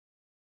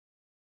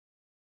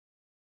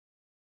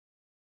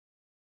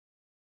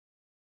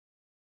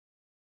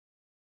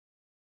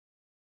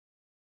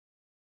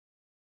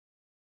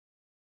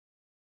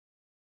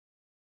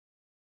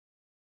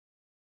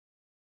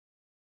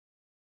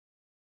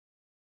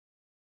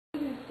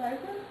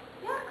Schweizer?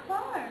 Ja,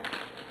 klar.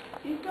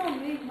 Ich will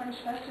nicht meine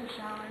Schwester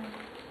schauen.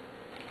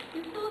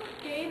 You still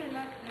skate and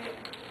that's it.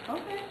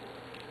 Okay.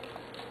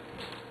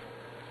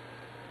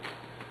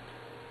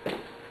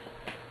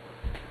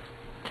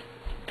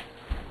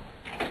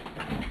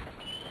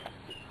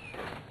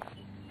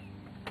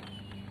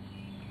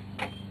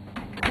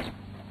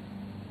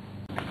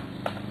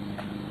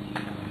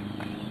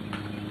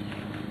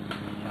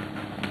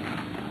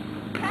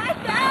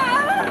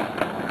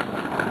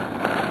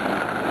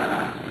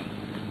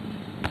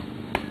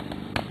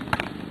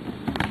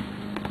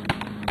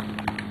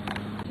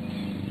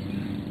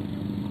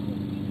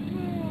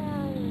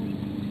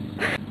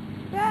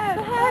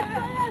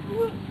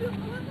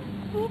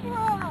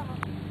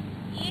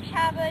 Ich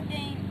habe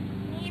den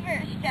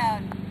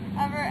Nieverstadt,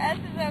 aber es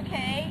ist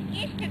okay.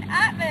 Ich kann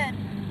atmen.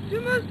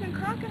 Du musst ins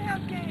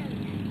Krankenhaus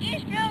gehen.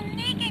 Ich will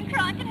nicht ins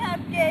Krankenhaus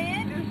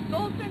gehen. Du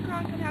sollst ins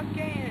Krankenhaus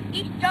gehen.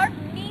 Ich darf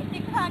nicht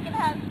ins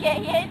Krankenhaus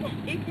gehen.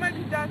 Ich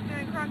möchte, dass du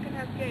ins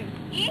Krankenhaus gehst.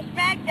 Ich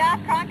mag das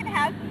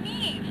Krankenhaus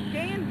nicht.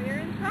 Gehen wir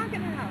ins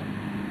Krankenhaus.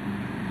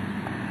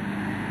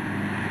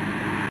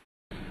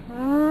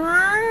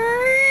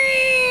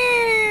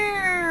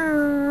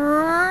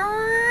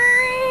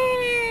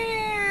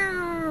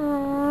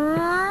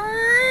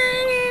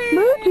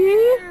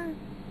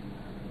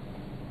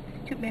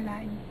 Tut mir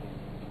leid.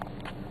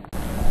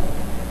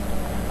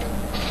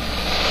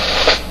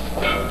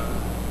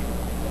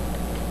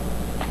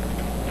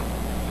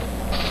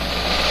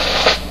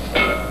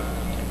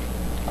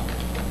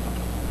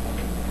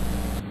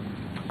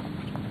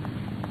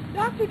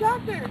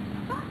 Doctor!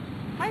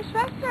 Meine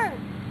Schwester!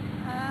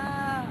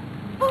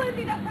 Holen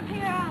Sie das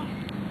Papier raus.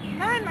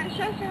 Nein, meine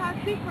Schwester hat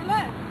sich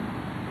verletzt.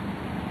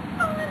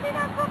 Holen Sie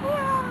das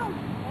Papier raus.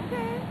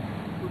 Okay.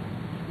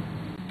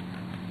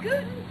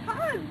 Guten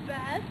Tag,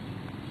 Beth.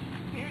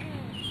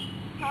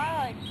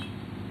 Tag,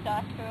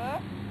 Doctor.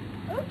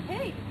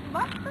 Okay,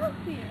 was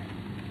passiert?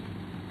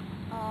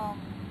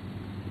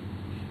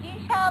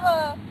 Ich habe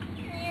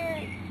mir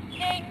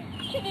den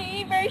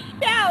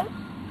Nieverstadt.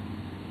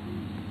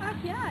 Ach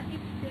ja,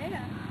 ich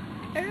sehe.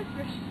 Ist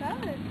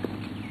bestellt.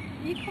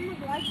 Ich komme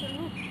gleich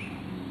zurück.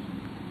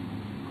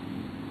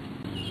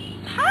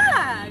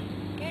 Tag!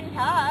 Guten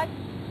Tag.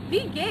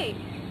 Wie geht's?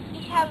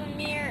 Ich habe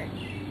mir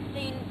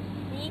den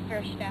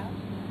Nieverstadt.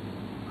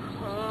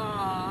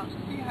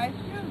 Wie heißt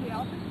du? Wie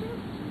alt bist du?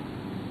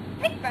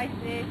 Ich weiß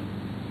nicht.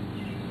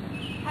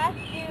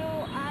 Hast du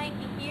ein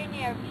Gehirn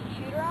auf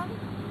Computer?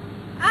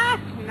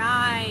 Ach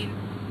nein!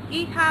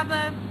 Ich habe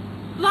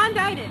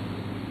Blonditis.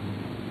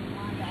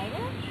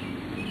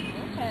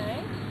 Okay.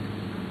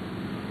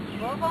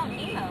 Wo wohnt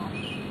Nemo?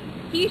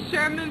 He's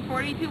Sherman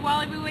 42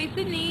 Wallaby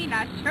Sydney,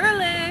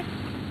 natürlich.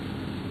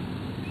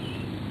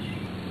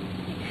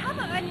 Ich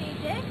habe eine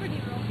Idee für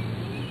die Rolle.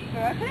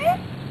 Wirklich?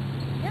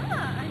 Ja,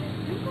 eine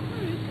super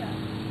Perücke.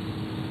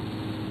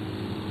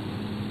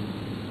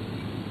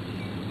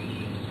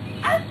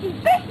 Aus dem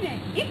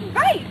Business! Ich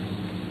weiß!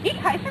 Ich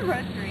heiße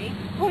Rosemary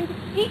und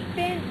ich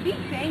bin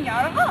 17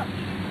 Jahre alt.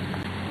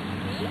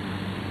 Wie?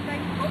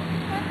 Dein Kopf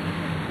ist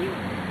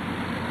cute.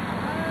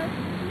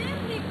 Nimm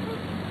die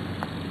Cookie.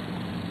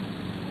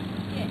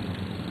 Yeah.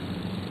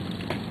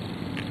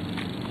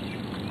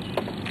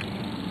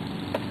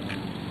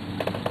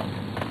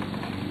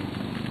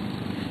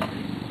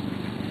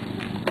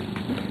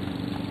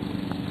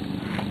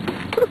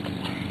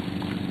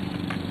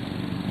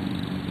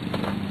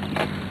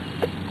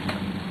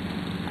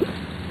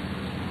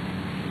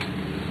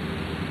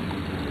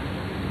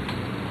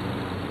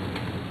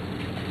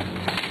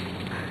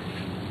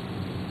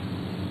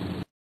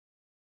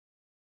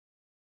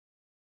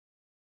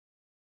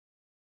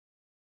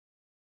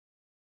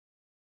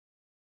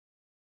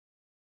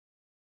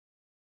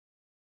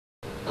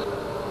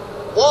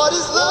 What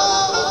is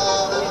love?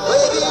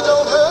 Baby,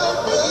 don't hurt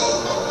me.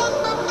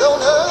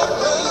 Don't hurt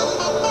me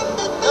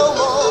no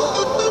more.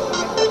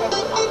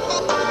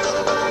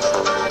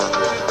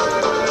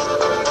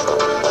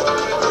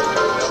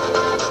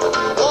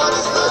 What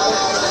is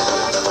love?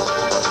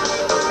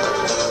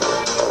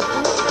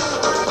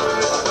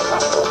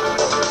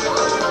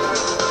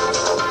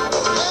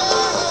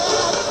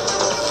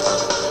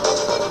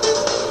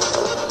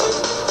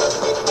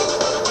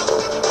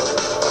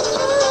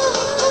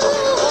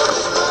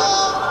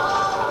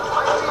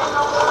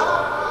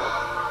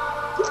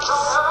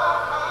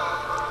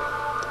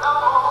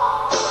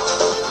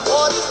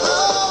 What is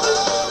love?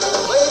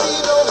 Baby,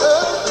 don't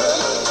hurt me.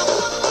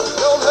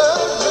 Don't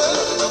hurt me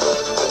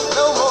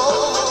no more.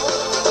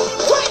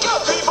 Wake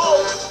up, people!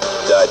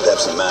 Diet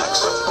Pepsi Max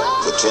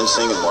with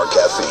ginseng and more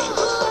caffeine.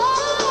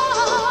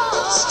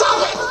 Stop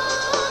it!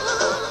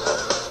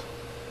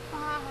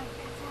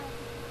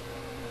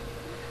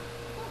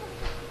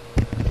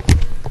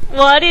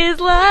 What is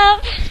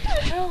love?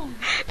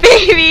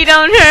 Baby,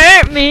 don't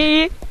hurt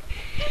me.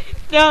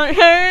 Don't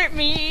hurt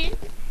me.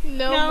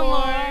 No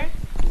more.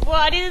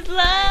 What is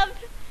love?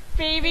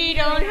 Baby,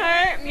 don't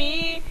hurt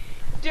me.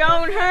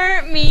 Don't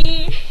hurt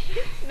me.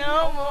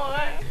 No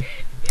more.